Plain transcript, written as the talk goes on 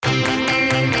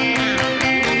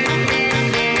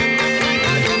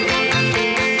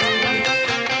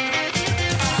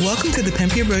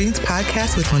Pimp Your Brilliance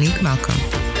podcast with Monique Malcolm,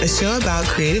 a show about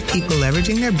creative people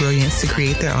leveraging their brilliance to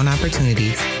create their own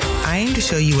opportunities. I aim to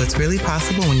show you what's really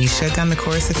possible when you shut down the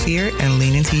chorus of fear and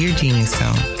lean into your genius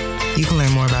zone. You can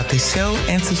learn more about this show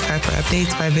and subscribe for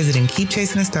updates by visiting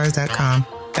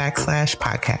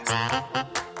keepchasingthestars.com/podcast.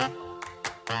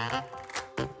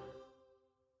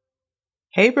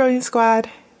 Hey, Brilliant Squad.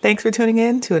 Thanks for tuning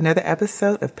in to another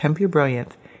episode of Pimp Your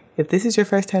Brilliance. If this is your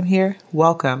first time here,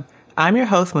 welcome. I'm your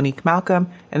host, Monique Malcolm,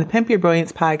 and the Pimp Your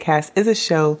Brilliance podcast is a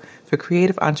show for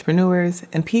creative entrepreneurs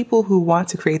and people who want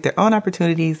to create their own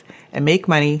opportunities and make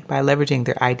money by leveraging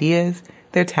their ideas,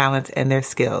 their talents, and their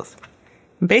skills.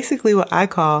 Basically what I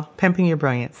call pimping your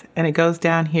brilliance. And it goes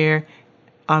down here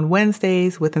on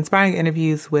Wednesdays with inspiring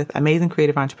interviews with amazing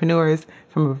creative entrepreneurs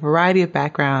from a variety of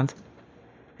backgrounds.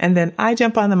 And then I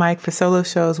jump on the mic for solo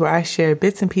shows where I share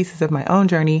bits and pieces of my own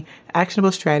journey,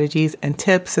 actionable strategies, and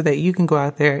tips so that you can go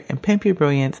out there and pimp your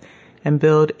brilliance and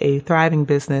build a thriving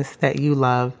business that you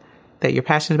love, that you're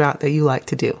passionate about, that you like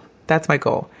to do. That's my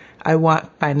goal. I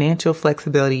want financial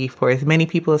flexibility for as many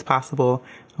people as possible.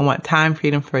 I want time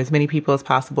freedom for as many people as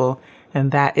possible.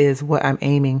 And that is what I'm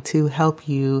aiming to help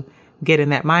you get in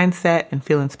that mindset and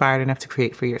feel inspired enough to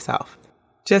create for yourself.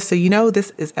 Just so you know,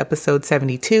 this is episode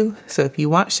 72. So if you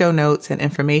want show notes and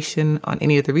information on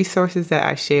any of the resources that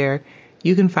I share,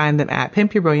 you can find them at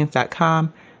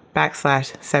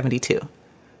pimpyourbrilliance.com/72.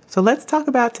 So let's talk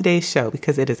about today's show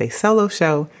because it is a solo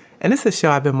show and it's a show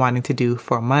I've been wanting to do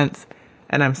for months.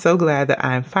 And I'm so glad that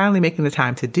I'm finally making the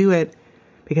time to do it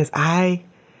because I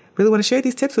really want to share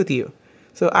these tips with you.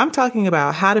 So I'm talking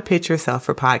about how to pitch yourself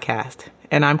for podcast.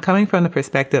 And I'm coming from the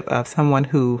perspective of someone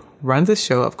who runs a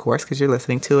show, of course, because you're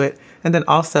listening to it. And then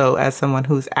also as someone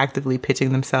who's actively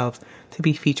pitching themselves to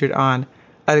be featured on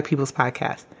other people's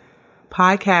podcasts.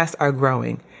 Podcasts are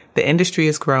growing. The industry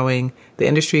is growing. The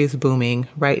industry is booming.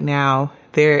 Right now,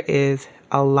 there is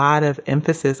a lot of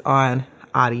emphasis on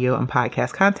audio and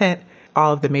podcast content.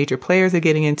 All of the major players are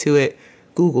getting into it.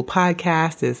 Google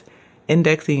Podcast is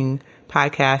indexing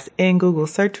podcasts in Google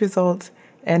search results.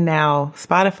 And now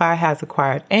Spotify has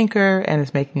acquired Anchor and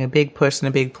is making a big push and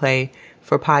a big play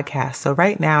for podcasts. So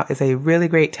right now is a really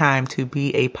great time to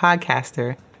be a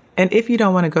podcaster. And if you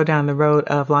don't want to go down the road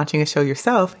of launching a show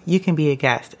yourself, you can be a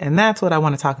guest. And that's what I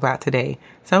want to talk about today.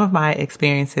 Some of my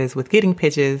experiences with getting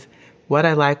pitches, what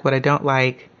I like, what I don't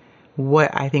like,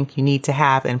 what I think you need to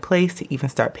have in place to even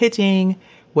start pitching,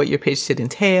 what your pitch should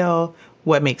entail,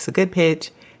 what makes a good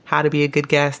pitch, how to be a good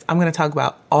guest. I'm going to talk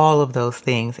about all of those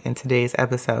things in today's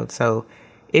episode. So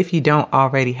if you don't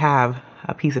already have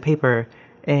a piece of paper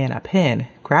and a pen,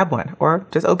 grab one or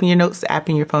just open your notes app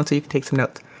in your phone so you can take some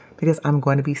notes because I'm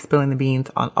going to be spilling the beans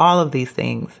on all of these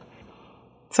things.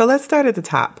 So let's start at the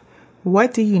top.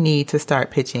 What do you need to start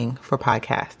pitching for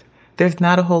podcast? There's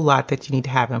not a whole lot that you need to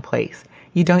have in place.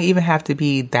 You don't even have to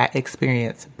be that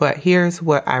experienced, but here's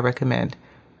what I recommend.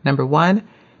 Number one,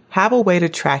 have a way to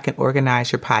track and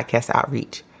organize your podcast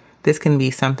outreach. This can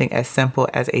be something as simple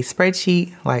as a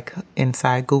spreadsheet, like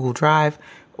inside Google Drive,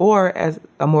 or as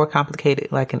a more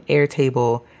complicated, like an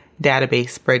Airtable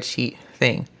database spreadsheet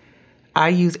thing. I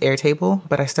use Airtable,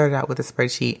 but I started out with a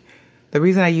spreadsheet. The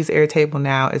reason I use Airtable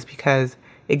now is because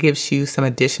it gives you some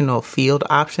additional field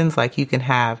options, like you can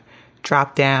have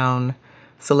drop-down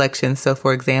selections. So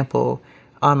for example,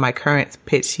 on my current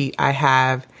pitch sheet, I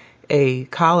have a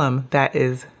column that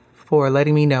is for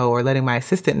letting me know or letting my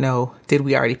assistant know, did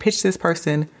we already pitch this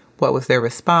person? What was their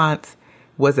response?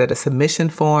 Was it a submission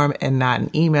form and not an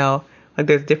email? Like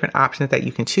there's different options that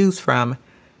you can choose from.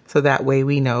 So that way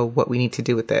we know what we need to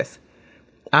do with this.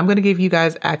 I'm going to give you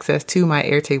guys access to my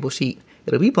Airtable sheet.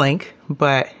 It'll be blank,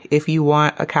 but if you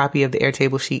want a copy of the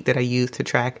Airtable sheet that I use to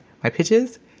track my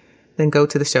pitches, then go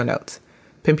to the show notes,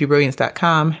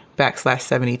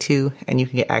 pimpyourbrilliance.com/72, and you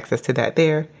can get access to that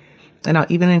there. And I'll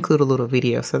even include a little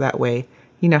video so that way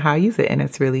you know how I use it and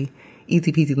it's really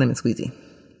easy peasy lemon squeezy.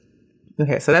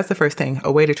 Okay, so that's the first thing,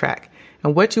 a way to track.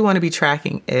 And what you want to be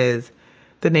tracking is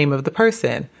the name of the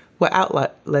person, what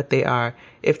outlet they are,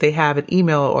 if they have an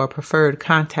email or a preferred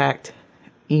contact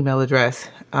email address,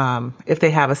 if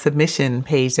they have a submission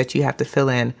page that you have to fill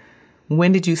in,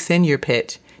 when did you send your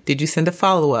pitch? Did you send a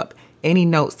follow-up? Any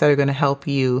notes that are going to help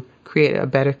you create a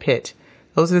better pitch?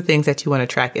 Those are the things that you want to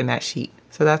track in that sheet.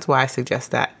 So that's why I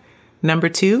suggest that. Number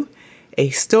two,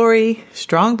 a story,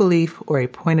 strong belief, or a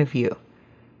point of view.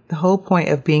 The whole point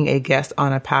of being a guest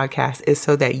on a podcast is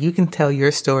so that you can tell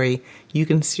your story. You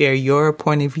can share your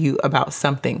point of view about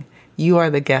something. You are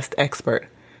the guest expert.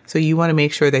 So you want to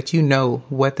make sure that you know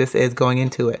what this is going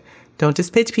into it. Don't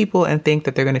just pitch people and think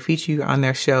that they're going to feature you on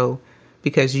their show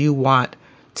because you want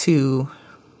to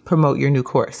promote your new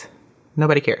course.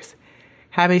 Nobody cares.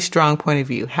 Have a strong point of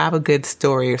view. Have a good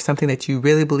story or something that you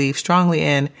really believe strongly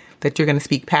in, that you're going to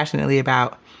speak passionately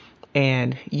about,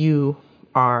 and you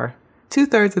are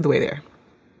 2/3 of the way there.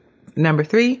 Number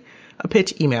 3, a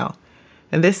pitch email.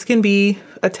 And this can be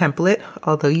a template,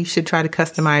 although you should try to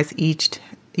customize each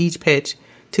pitch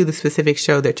to the specific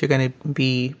show that you're going to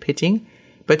be pitching.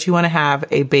 But you want to have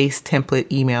a base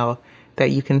template email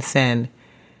that you can send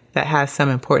that has some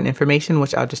important information,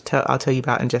 which I'll tell you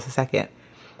about in just a second.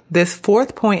 This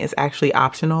 4th point is actually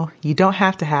optional. You don't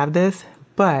have to have this,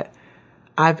 but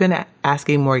I've been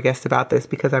asking more guests about this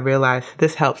because I realized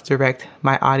this helps direct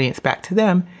my audience back to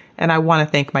them. And I want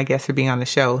to thank my guests for being on the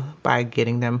show by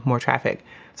getting them more traffic.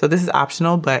 So this is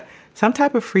optional, but some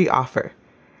type of free offer.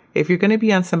 If you're going to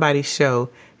be on somebody's show,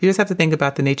 you just have to think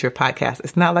about the nature of podcasts.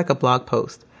 It's not like a blog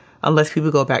post unless people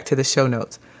go back to the show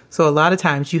notes. So a lot of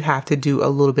times you have to do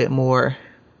a little bit more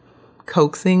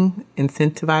coaxing,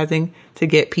 incentivizing to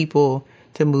get people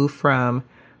to move from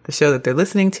the show that they're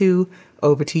listening to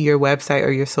over to your website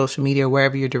or your social media, or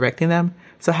wherever you're directing them.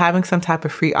 So having some type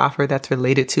of free offer that's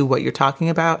related to what you're talking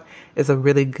about is a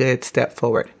really good step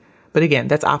forward. But again,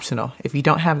 that's optional. If you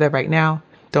don't have that right now,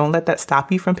 don't let that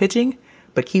stop you from pitching,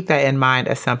 but keep that in mind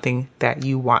as something that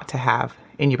you want to have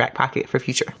in your back pocket for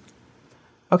future.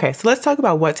 Okay, so let's talk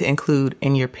about what to include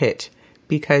in your pitch,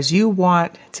 because you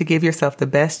want to give yourself the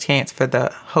best chance for the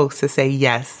host to say,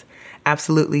 yes,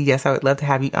 absolutely, yes, I would love to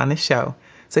have you on the show.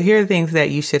 So here are the things that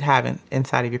you should have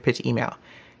inside of your pitch email.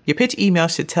 Your pitch email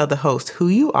should tell the host who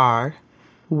you are,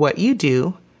 what you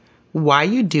do, why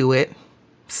you do it,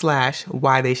 /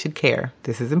 why they should care.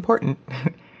 This is important.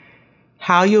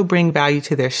 How you'll bring value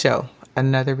to their show.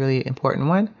 Another really important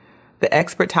one. The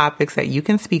expert topics that you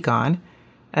can speak on.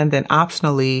 And then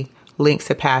optionally, links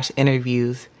to past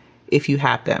interviews if you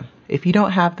have them. If you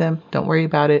don't have them, don't worry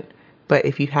about it. But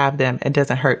if you have them, it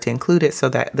doesn't hurt to include it so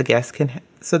that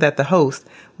the host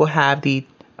will have the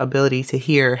ability to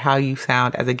hear how you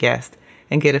sound as a guest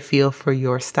and get a feel for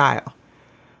your style.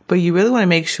 But you really want to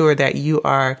make sure that you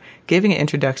are giving an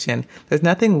introduction. There's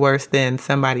nothing worse than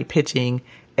somebody pitching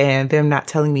and them not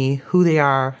telling me who they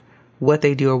are, what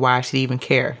they do, or why I should even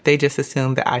care. They just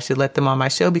assume that I should let them on my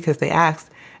show because they asked,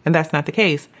 and that's not the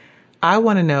case. I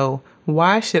want to know,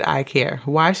 why should I care?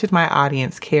 Why should my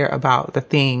audience care about the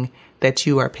thing that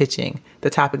you are pitching, the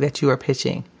topic that you are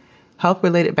pitching? Help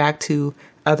relate it back to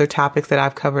other topics that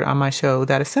I've covered on my show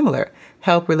that are similar.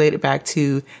 Help relate it back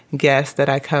to guests that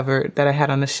I covered, that I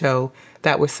had on the show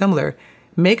that were similar.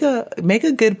 Make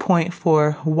a good point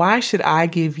for, why should I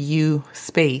give you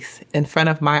space in front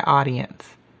of my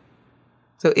audience?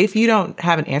 So if you don't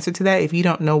have an answer to that, if you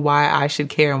don't know why I should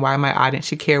care and why my audience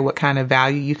should care, what kind of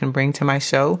value you can bring to my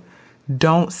show,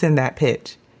 don't send that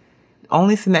pitch.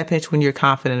 Only send that pitch when you're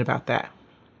confident about that.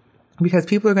 Because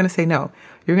people are going to say no.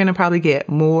 You're going to probably get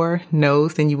more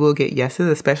no's than you will get yeses,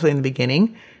 especially in the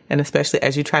beginning, and especially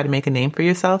as you try to make a name for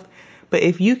yourself. But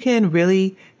if you can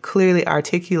really clearly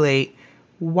articulate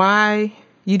why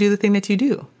you do the thing that you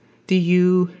do. Do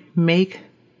you make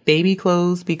baby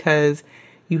clothes because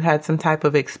you had some type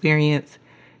of experience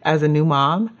as a new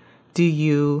mom? Do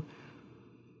you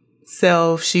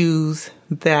sell shoes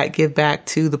that give back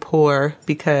to the poor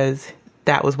because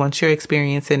that was once your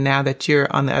experience, and now that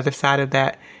you're on the other side of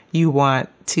that, you want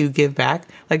to give back?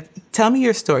 Like, tell me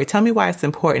your story. Tell me why it's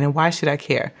important and why should I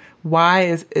care?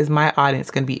 Why is my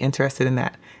audience going to be interested in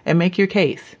that? And make your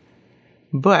case.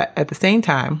 But at the same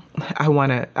time, I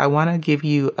want to give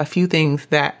you a few things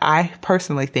that I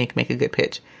personally think make a good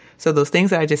pitch. So those things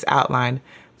that I just outlined,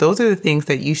 those are the things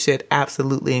that you should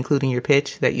absolutely include in your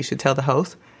pitch, that you should tell the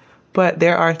host. But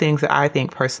there are things that I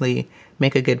think personally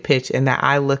make a good pitch and that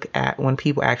I look at when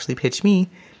people actually pitch me.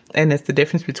 And it's the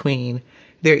difference between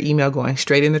their email going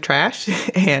straight in the trash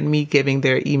and me giving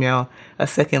their email a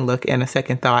second look and a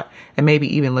second thought, and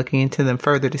maybe even looking into them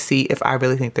further to see if I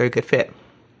really think they're a good fit.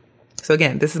 So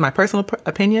again, this is my personal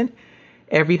opinion.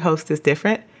 Every host is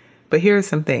different, but here are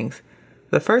some things.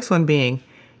 The first one being,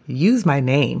 use my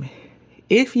name.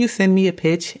 If you send me a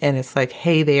pitch and it's like,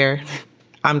 hey there,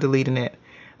 I'm deleting it.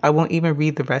 I won't even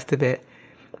read the rest of it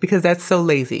because that's so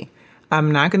lazy.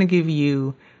 I'm not going to give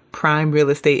you prime real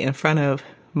estate in front of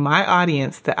my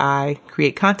audience that I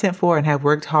create content for and have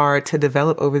worked hard to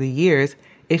develop over the years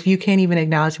if you can't even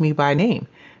acknowledge me by name.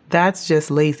 That's just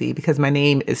lazy because my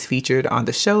name is featured on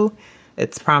the show.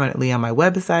 It's prominently on my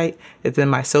website. It's in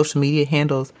my social media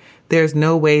handles. There's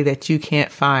no way that you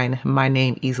can't find my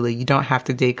name easily. You don't have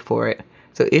to dig for it.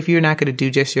 So if you're not going to do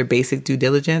just your basic due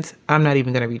diligence, I'm not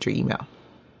even going to read your email.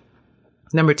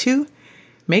 Number 2,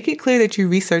 make it clear that you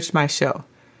researched my show.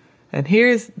 And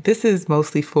this is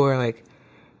mostly for like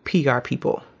PR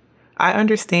people. I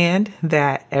understand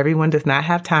that everyone does not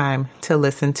have time to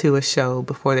listen to a show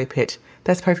before they pitch.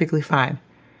 That's perfectly fine.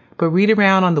 But read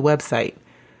around on the website,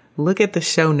 look at the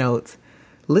show notes,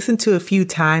 listen to a few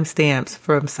timestamps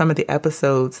from some of the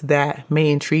episodes that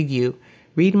may intrigue you.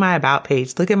 Read my about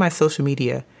page, look at my social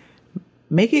media.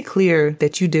 Make it clear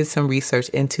that you did some research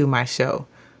into my show.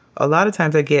 A lot of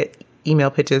times I get email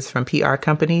pitches from PR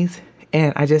companies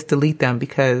and I just delete them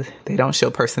because they don't show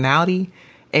personality.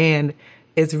 And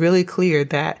it's really clear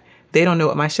that they don't know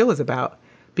what my show is about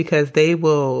because they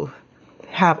will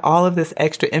have all of this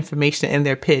extra information in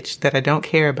their pitch that I don't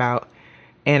care about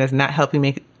and is not helping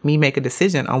me make a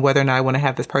decision on whether or not I want to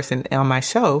have this person on my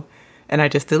show. And I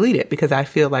just delete it because I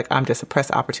feel like I'm just a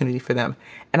press opportunity for them.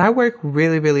 And I work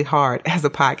really, really hard as a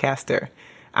podcaster.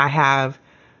 I have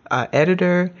an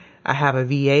editor. I have a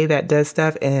VA that does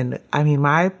stuff. And I mean,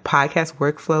 my podcast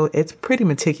workflow, it's pretty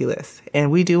meticulous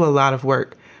and we do a lot of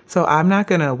work. So I'm not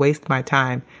going to waste my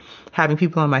time having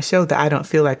people on my show that I don't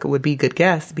feel like would be good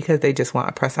guests because they just want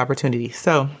a press opportunity.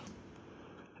 So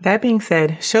that being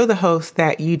said, show the host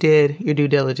that you did your due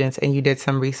diligence and you did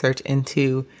some research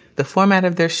into the format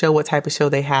of their show, what type of show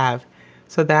they have.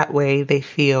 So that way they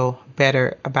feel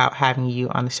better about having you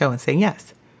on the show and saying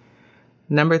yes.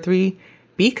 Number 3,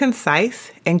 be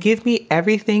concise and give me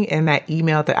everything in that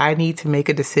email that I need to make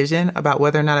a decision about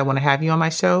whether or not I want to have you on my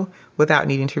show without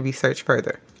needing to research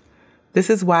further. This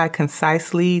is why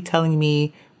concisely telling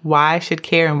me why I should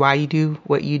care and why you do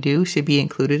what you do should be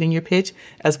included in your pitch,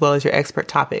 as well as your expert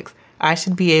topics. I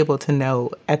should be able to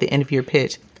know at the end of your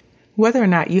pitch whether or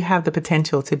not you have the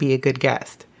potential to be a good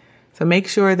guest. So make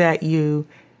sure that you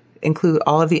include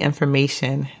all of the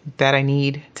information that I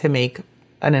need to make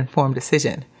an informed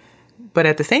decision. But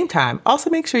at the same time, also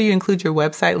make sure you include your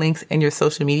website links and your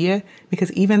social media,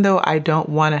 because even though I don't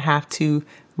want to have to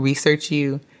research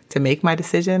you to make my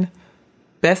decision,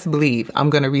 best believe I'm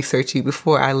going to research you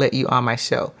before I let you on my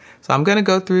show. So I'm going to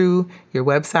go through your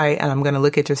website and I'm going to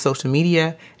look at your social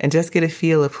media and just get a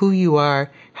feel of who you are,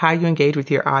 how you engage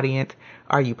with your audience.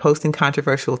 Are you posting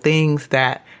controversial things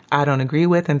that I don't agree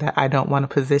with and that I don't want to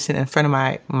position in front of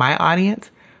my audience?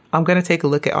 I'm going to take a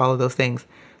look at all of those things.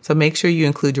 So make sure you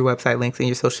include your website links in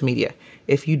your social media.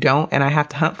 If you don't and I have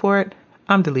to hunt for it,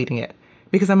 I'm deleting it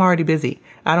because I'm already busy.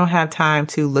 I don't have time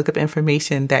to look up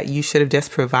information that you should have just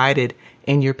provided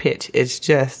in your pitch. It's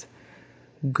just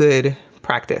good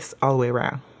practice all the way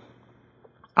around.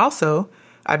 Also,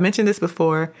 I've mentioned this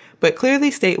before, but clearly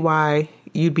state why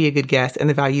you'd be a good guest and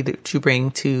the value that you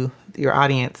bring to your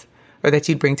audience or that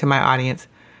you'd bring to my audience.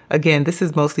 Again, this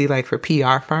is mostly like for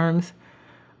PR firms.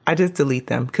 I just delete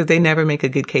them because they never make a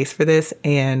good case for this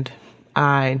and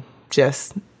I'm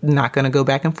just not going to go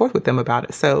back and forth with them about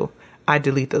it. So I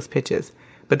delete those pitches,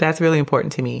 but that's really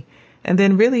important to me. And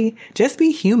then really just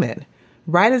be human.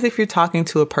 Write as if you're talking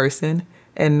to a person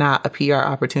and not a PR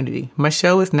opportunity. My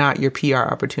show is not your PR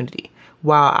opportunity.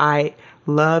 While I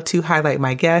love to highlight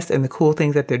my guests and the cool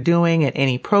things that they're doing and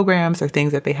any programs or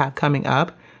things that they have coming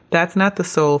up, that's not the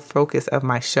sole focus of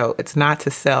my show. It's not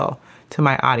to sell to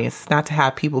my audience. It's not to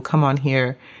have people come on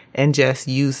here and just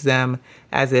use them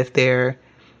as if they're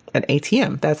an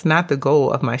ATM. That's not the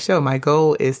goal of my show. My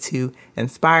goal is to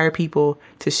inspire people,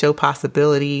 to show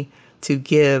possibility, to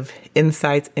give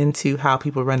insights into how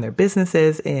people run their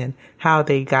businesses and how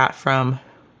they got from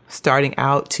starting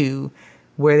out to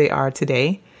where they are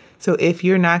today. So if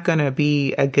you're not going to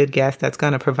be a good guest that's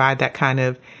going to provide that kind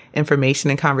of information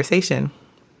and conversation,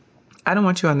 I don't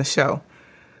want you on the show.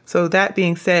 So that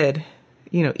being said,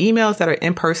 emails that are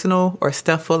impersonal or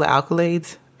stuff full of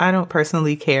accolades, I don't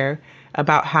personally care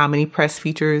about how many press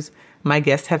features my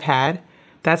guests have had.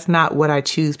 That's not what I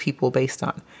choose people based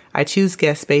on. I choose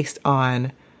guests based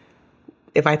on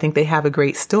if I think they have a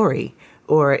great story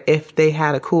or if they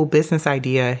had a cool business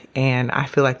idea and I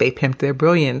feel like they pimped their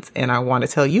brilliance and I want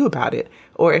to tell you about it,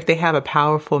 or if they have a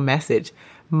powerful message.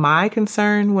 My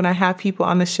concern when I have people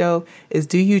on the show is,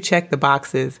 do you check the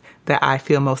boxes that I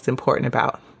feel most important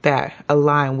about, that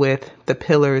align with the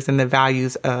pillars and the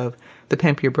values of the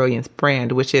Pimp Your Brilliance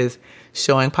brand, which is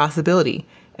showing possibility.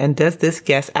 And does this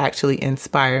guest actually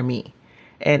inspire me?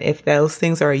 And if those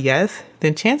things are a yes,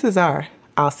 then chances are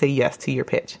I'll say yes to your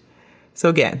pitch. So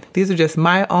again, these are just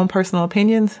my own personal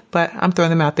opinions, but I'm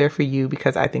throwing them out there for you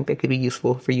because I think they could be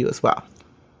useful for you as well.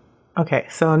 Okay,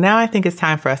 so now I think it's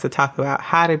time for us to talk about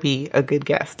how to be a good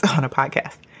guest on a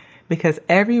podcast, because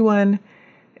everyone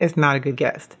is not a good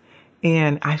guest.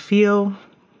 And I feel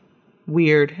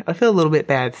weird. I feel a little bit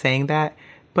bad saying that,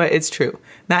 but it's true.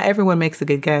 Not everyone makes a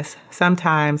good guest.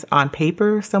 Sometimes on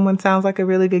paper, someone sounds like a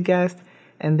really good guest,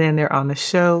 and then they're on the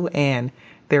show and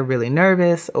they're really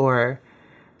nervous or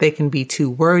they can be too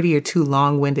wordy or too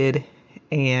long-winded,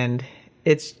 and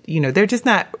it's, they're just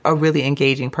not a really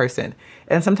engaging person.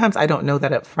 And sometimes I don't know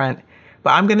that up front,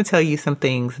 but I'm going to tell you some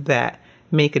things that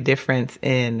make a difference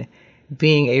in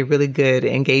being a really good,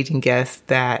 engaging guest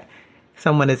that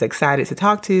someone is excited to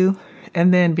talk to,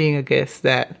 and then being a guest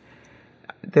that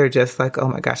they're just like, oh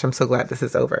my gosh, I'm so glad this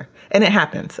is over. And it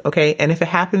happens, okay? And if it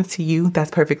happens to you,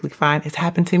 that's perfectly fine. It's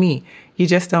happened to me. You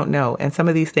just don't know. And some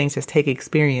of these things just take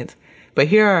experience. But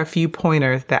here are a few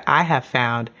pointers that I have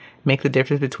found make the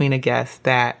difference between a guest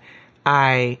that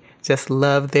I just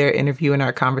love their interview and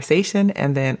our conversation,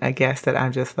 and then a guest that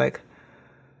I'm just like,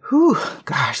 whew,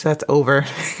 gosh, that's over.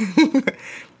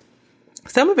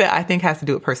 Some of it I think has to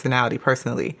do with personality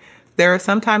personally. There are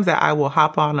some times that I will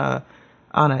hop on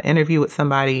an interview with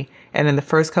somebody, and in the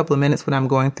first couple of minutes when I'm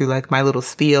going through like my little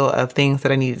spiel of things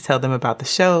that I need to tell them about the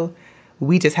show,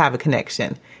 we just have a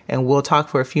connection and we'll talk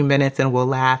for a few minutes and we'll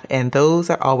laugh. And those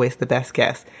are always the best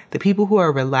guests. The people who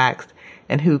are relaxed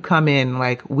and who come in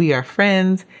like we are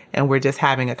friends and we're just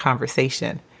having a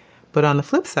conversation. But on the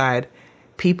flip side,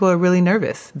 people are really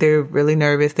nervous. They're really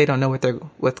nervous. They don't know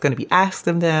what's going to be asked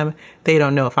of them. They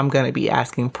don't know if I'm going to be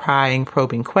asking prying,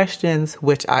 probing questions,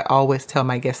 which I always tell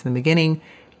my guests in the beginning.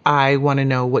 I want to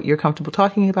know what you're comfortable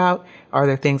talking about. Are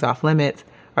there things off limits?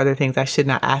 Are there things I should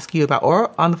not ask you about? Or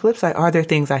on the flip side, are there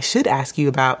things I should ask you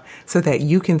about so that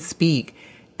you can speak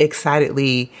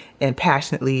excitedly and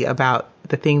passionately about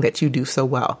the thing that you do so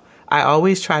well? I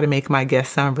always try to make my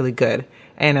guests sound really good.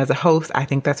 And as a host, I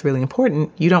think that's really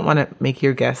important. You don't want to make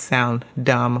your guests sound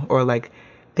dumb or like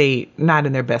they not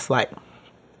in their best light.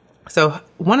 So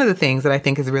one of the things that I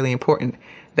think is really important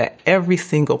that every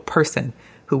single person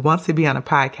who wants to be on a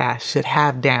podcast should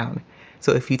have down.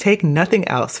 So if you take nothing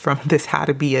else from this how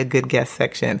to be a good guest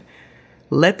section,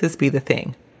 let this be the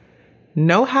thing.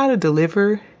 Know how to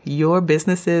deliver your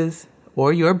business's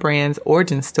or your brand's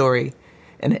origin story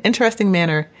in an interesting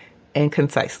manner and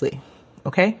concisely.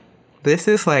 Okay? This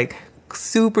is like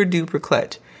super duper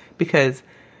clutch because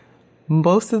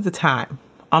most of the time,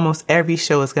 almost every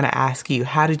show is going to ask you,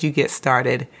 how did you get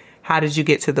started? How did you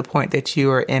get to the point that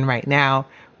you are in right now?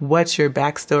 What's your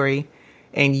backstory?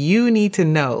 And you need to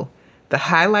know the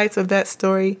highlights of that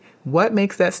story, what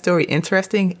makes that story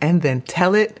interesting, and then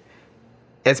tell it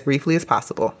as briefly as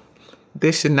possible.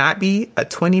 This should not be a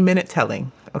 20-minute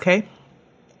telling, okay?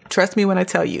 Trust me when I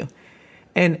tell you.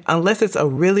 And unless it's a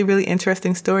really, really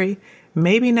interesting story,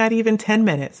 maybe not even 10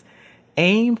 minutes.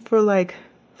 Aim for like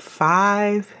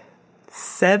 5,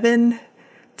 7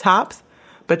 tops,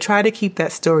 but try to keep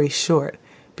that story short.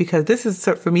 Because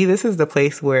for me, this is the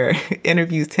place where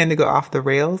interviews tend to go off the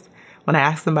rails. When I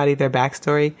ask somebody their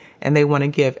backstory and they want to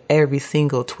give every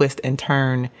single twist and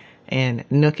turn and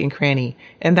nook and cranny,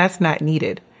 and that's not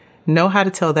needed. Know how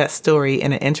to tell that story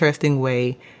in an interesting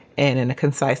way and in a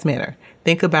concise manner.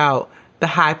 Think about the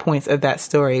high points of that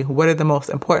story. What are the most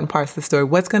important parts of the story?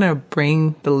 What's going to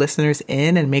bring the listeners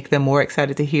in and make them more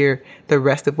excited to hear the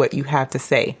rest of what you have to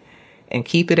say? And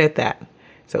keep it at that.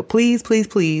 So please, please,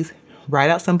 please write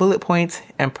out some bullet points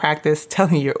and practice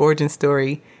telling your origin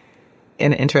story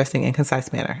in an interesting and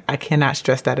concise manner. I cannot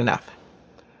stress that enough.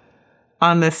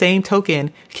 On the same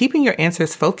token, keeping your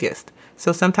answers focused.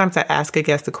 So sometimes I ask a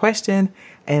guest a question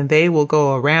and they will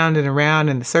go around and around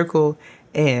in a circle,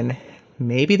 and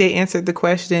maybe they answered the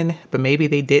question, but maybe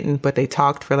they didn't, but they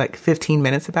talked for like 15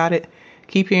 minutes about it.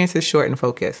 Keep your answers short and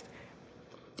focused.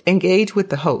 Engage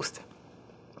with the host.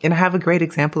 And I have a great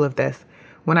example of this.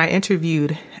 When I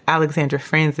interviewed Alexandra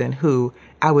Franzen, who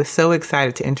I was so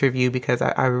excited to interview because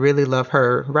I really love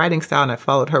her writing style and I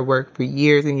followed her work for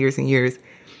years and years and years.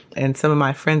 And some of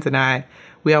my friends and I,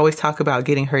 we always talk about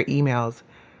getting her emails.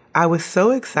 I was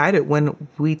so excited when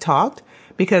we talked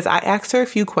because I asked her a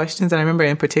few questions. And I remember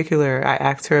in particular, I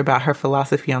asked her about her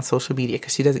philosophy on social media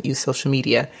because she doesn't use social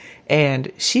media.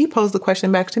 And she posed the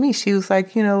question back to me. She was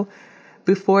like,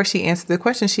 before she answered the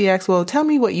question, she asked, well, tell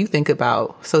me what you think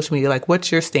about social media. Like,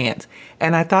 what's your stance?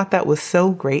 And I thought that was so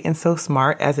great and so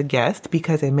smart as a guest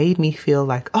because it made me feel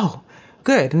like, oh,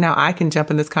 good. Now I can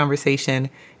jump in this conversation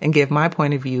and give my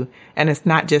point of view. And it's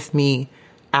not just me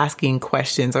asking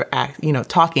questions or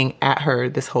talking at her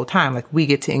this whole time. Like, we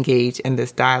get to engage in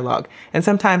this dialogue. And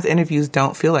sometimes interviews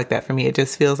don't feel like that for me. It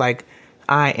just feels like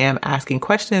I am asking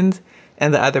questions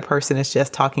and the other person is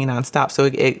just talking nonstop. So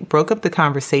it broke up the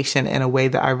conversation in a way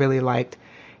that I really liked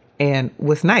and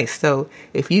was nice. So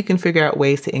if you can figure out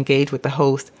ways to engage with the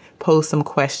host, pose some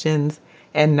questions,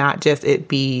 and not just it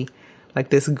be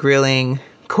like this grilling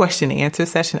question and answer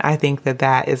session, I think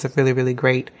that is a really, really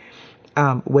great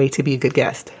way to be a good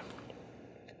guest.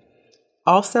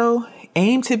 Also,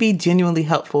 aim to be genuinely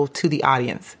helpful to the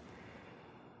audience.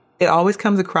 It always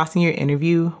comes across in your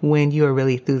interview when you are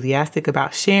really enthusiastic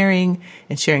about sharing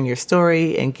and sharing your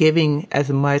story and giving as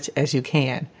much as you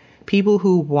can. People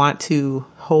who want to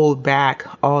hold back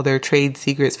all their trade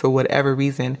secrets for whatever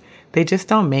reason, they just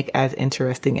don't make as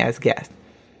interesting as guests.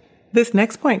 This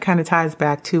next point kind of ties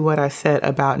back to what I said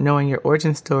about knowing your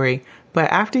origin story,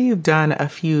 but after you've done a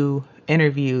few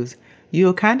interviews,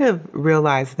 you'll kind of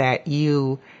realize that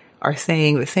you are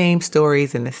saying the same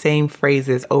stories and the same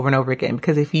phrases over and over again.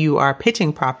 Because if you are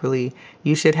pitching properly,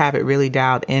 you should have it really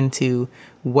dialed into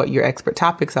what your expert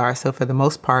topics are. So for the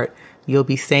most part, you'll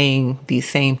be saying these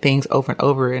same things over and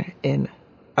over in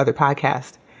other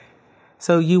podcasts.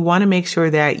 So you want to make sure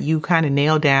that you kind of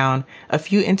nail down a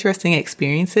few interesting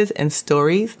experiences and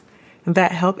stories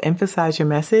that help emphasize your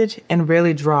message and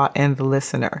really draw in the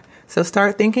listener. So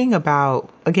start thinking about,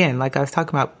 again, like I was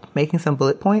talking about, making some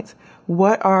bullet points.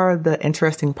 What are the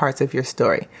interesting parts of your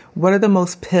story? What are the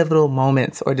most pivotal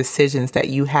moments or decisions that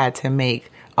you had to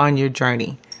make on your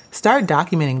journey? Start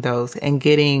documenting those and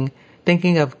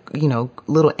thinking of,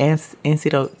 little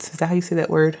anecdotes. Is that how you say that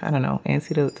word? I don't know.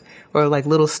 Anecdotes, or like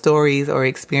little stories or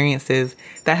experiences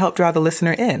that help draw the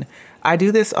listener in. I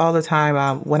do this all the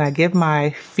time when I give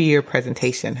my fear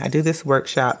presentation. I do this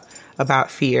workshop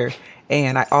about fear,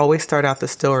 and I always start out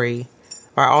this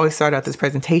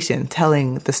presentation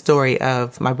telling the story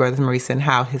of my brother Maurice and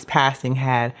how his passing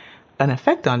had an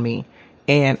effect on me.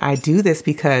 And I do this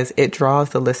because it draws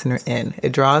the listener in.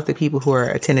 It draws the people who are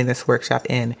attending this workshop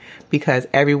in, because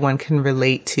everyone can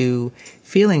relate to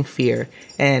feeling fear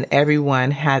and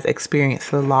everyone has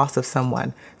experienced the loss of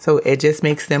someone. So it just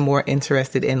makes them more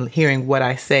interested in hearing what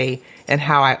I say and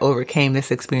how I overcame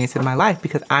this experience in my life,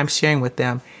 because I'm sharing with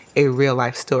them a real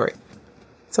life story.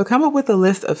 So come up with a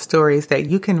list of stories that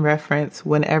you can reference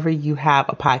whenever you have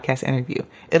a podcast interview.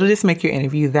 It'll just make your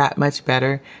interview that much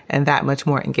better and that much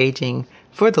more engaging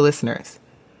for the listeners.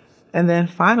 And then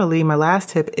finally, my last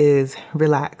tip is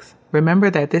relax. Remember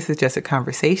that this is just a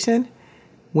conversation.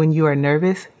 When you are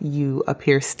nervous, you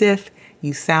appear stiff,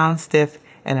 you sound stiff,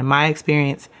 and in my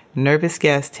experience, nervous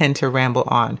guests tend to ramble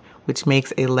on, which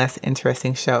makes a less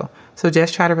interesting show. So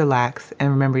just try to relax and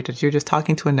remember that you're just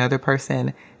talking to another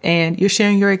person and you're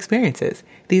sharing your experiences.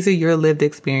 These are your lived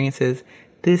experiences.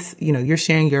 You're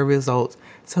sharing your results.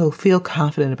 So feel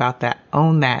confident about that,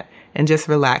 own that, and just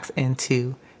relax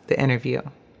into the interview.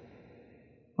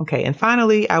 Okay, and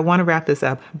finally, I want to wrap this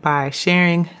up by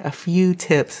sharing a few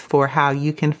tips for how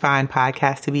you can find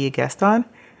podcasts to be a guest on,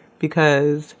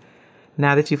 because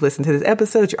now that you've listened to this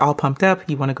episode, you're all pumped up.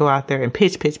 You want to go out there and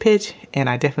pitch. And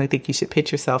I definitely think you should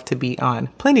pitch yourself to be on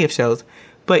plenty of shows.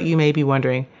 But you may be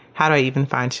wondering, how do I even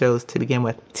find shows to begin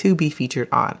with to be featured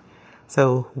on?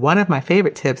 So one of my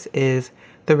favorite tips is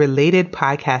the related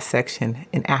podcast section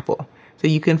in Apple. So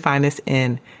you can find this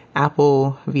in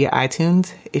Apple via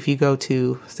iTunes. If you go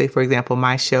to, say, for example,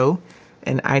 my show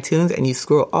in iTunes and you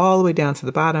scroll all the way down to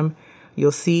the bottom,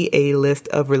 you'll see a list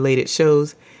of related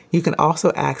shows. You can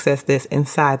also access this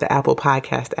inside the Apple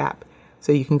Podcast app.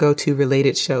 So you can go to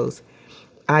related shows.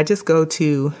 I just go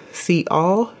to see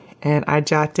all and I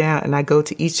jot down and I go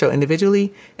to each show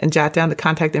individually and jot down the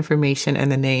contact information and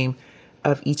the name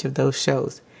of each of those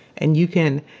shows. And you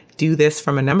can do this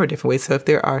from a number of different ways. So if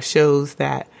there are shows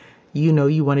that you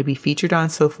want to be featured on.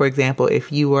 So for example,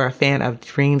 if you are a fan of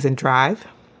Dreams and Drive,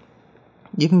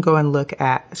 you can go and look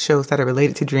at shows that are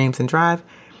related to Dreams and Drive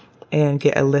and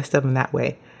get a list of them that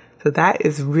way. So that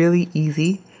is really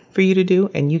easy for you to do,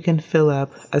 and you can fill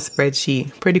up a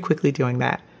spreadsheet pretty quickly doing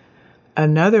that.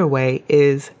 Another way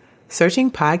is searching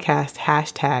podcast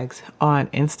hashtags on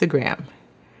Instagram.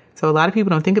 So a lot of people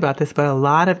don't think about this, but a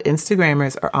lot of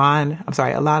podcasters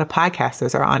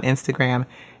are on Instagram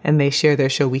and they share their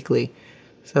show weekly.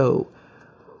 So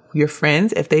your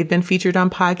friends, if they've been featured on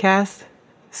podcasts,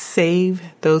 save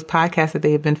those podcasts that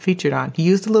they have been featured on.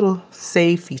 Use the little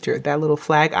save feature, that little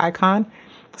flag icon.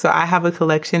 So I have a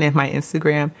collection in my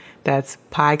Instagram that's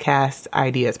podcast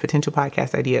ideas, potential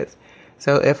podcast ideas.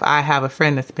 So if I have a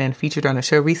friend that's been featured on a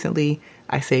show recently,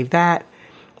 I save that.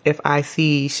 If I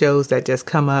see shows that just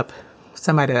come up,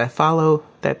 somebody that I follow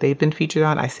that they've been featured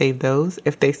on, I save those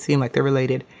if they seem like they're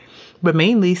related. But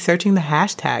mainly searching the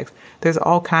hashtags. There's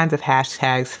all kinds of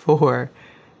hashtags for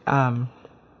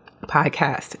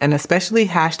podcasts, and especially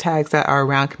hashtags that are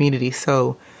around community.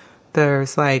 So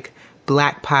there's like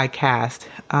Black Podcast.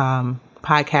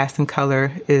 Podcast in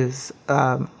Color is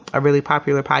a really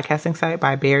popular podcasting site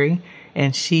by Barry,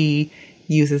 and she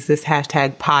uses this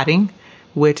hashtag podding,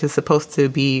 which is supposed to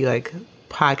be like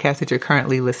podcasts that you're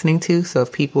currently listening to. So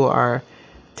if people are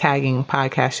tagging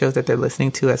podcast shows that they're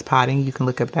listening to as podding, you can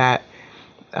look up that.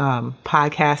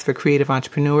 Podcasts for creative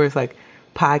entrepreneurs, like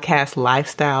podcast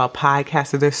lifestyle,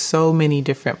 podcaster. There's so many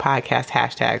different podcast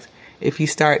hashtags. If you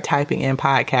start typing in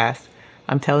podcast,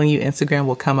 I'm telling you, Instagram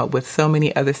will come up with so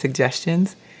many other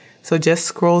suggestions. So just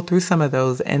scroll through some of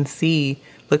those and see,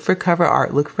 look for cover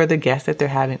art, look for the guests that they're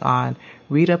having on,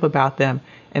 read up about them,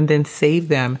 and then save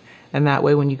them. And that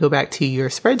way, when you go back to your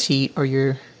spreadsheet or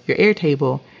your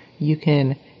Airtable, you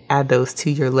can add those to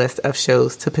your list of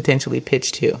shows to potentially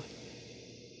pitch to.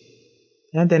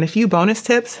 And then a few bonus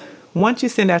tips. Once you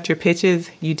send out your pitches,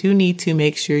 you do need to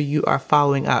make sure you are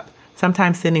following up.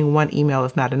 Sometimes sending one email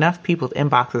is not enough. People's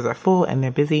inboxes are full and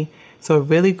they're busy. So a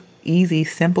really easy,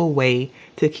 simple way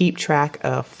to keep track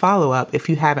of follow-up if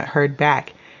you haven't heard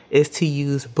back is to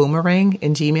use Boomerang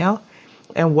in Gmail.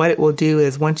 And what it will do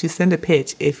is once you send a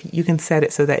pitch, if you can set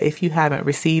it so that if you haven't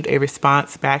received a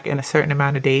response back in a certain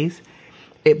amount of days,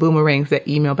 it boomerangs that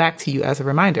email back to you as a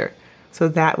reminder. So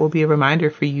that will be a reminder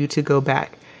for you to go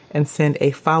back and send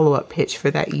a follow-up pitch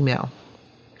for that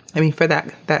for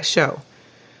that show.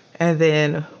 And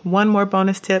then one more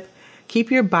bonus tip,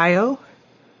 keep your bio,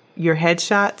 your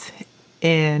headshots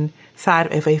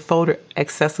inside of a folder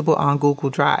accessible on Google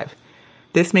Drive.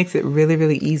 This makes it really,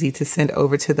 really easy to send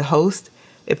over to the host.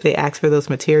 If they ask for those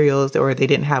materials or they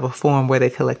didn't have a form where they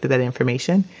collected that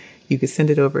information, you could send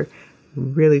it over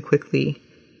really quickly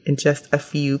in just a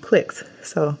few clicks.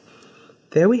 So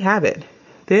there we have it.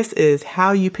 This is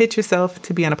how you pitch yourself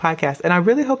to be on a podcast. And I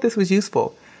really hope this was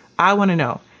useful. I want to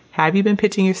know, have you been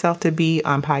pitching yourself to be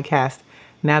on podcast?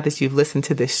 Now that you've listened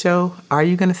to this show, are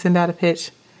you going to send out a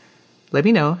pitch? Let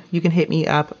me know. You can hit me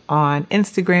up on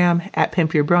Instagram at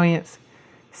Pimp Your Brilliance.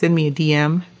 Send me a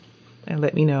DM and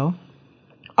let me know.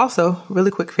 Also,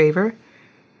 really quick favor.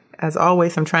 As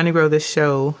always, I'm trying to grow this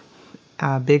show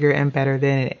bigger and better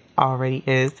than it already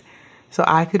is. So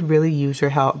I could really use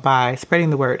your help by spreading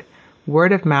the word.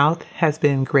 Word of mouth has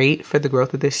been great for the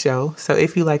growth of this show. So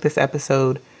if you like this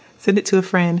episode, send it to a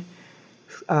friend,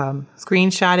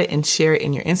 screenshot it and share it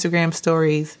in your Instagram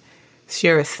stories.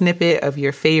 Share a snippet of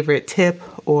your favorite tip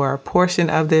or portion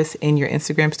of this in your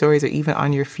Instagram stories or even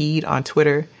on your feed on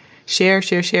Twitter. Share,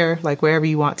 like wherever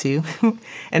you want to,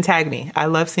 and tag me. I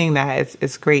love seeing that.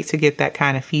 It's great to get that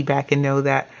kind of feedback and know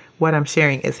that what I'm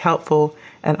sharing is helpful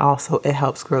and also it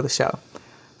helps grow the show.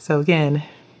 So again,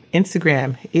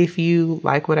 Instagram, if you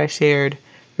like what I shared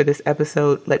for this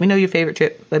episode, let me know your favorite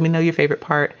tip. Let me know your favorite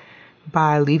part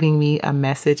by leaving me a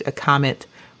message, a comment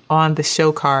on the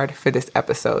show card for this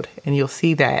episode. And you'll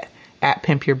see that at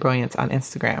Pimp Your Brilliance on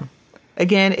Instagram.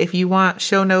 Again, if you want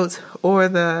show notes or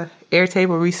the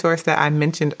Airtable resource that I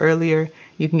mentioned earlier,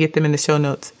 you can get them in the show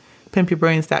notes,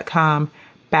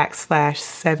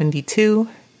 pimpyourbrilliance.com/72.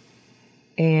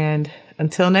 And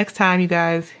until next time, you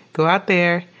guys, go out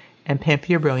there and pimp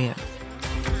your brilliance.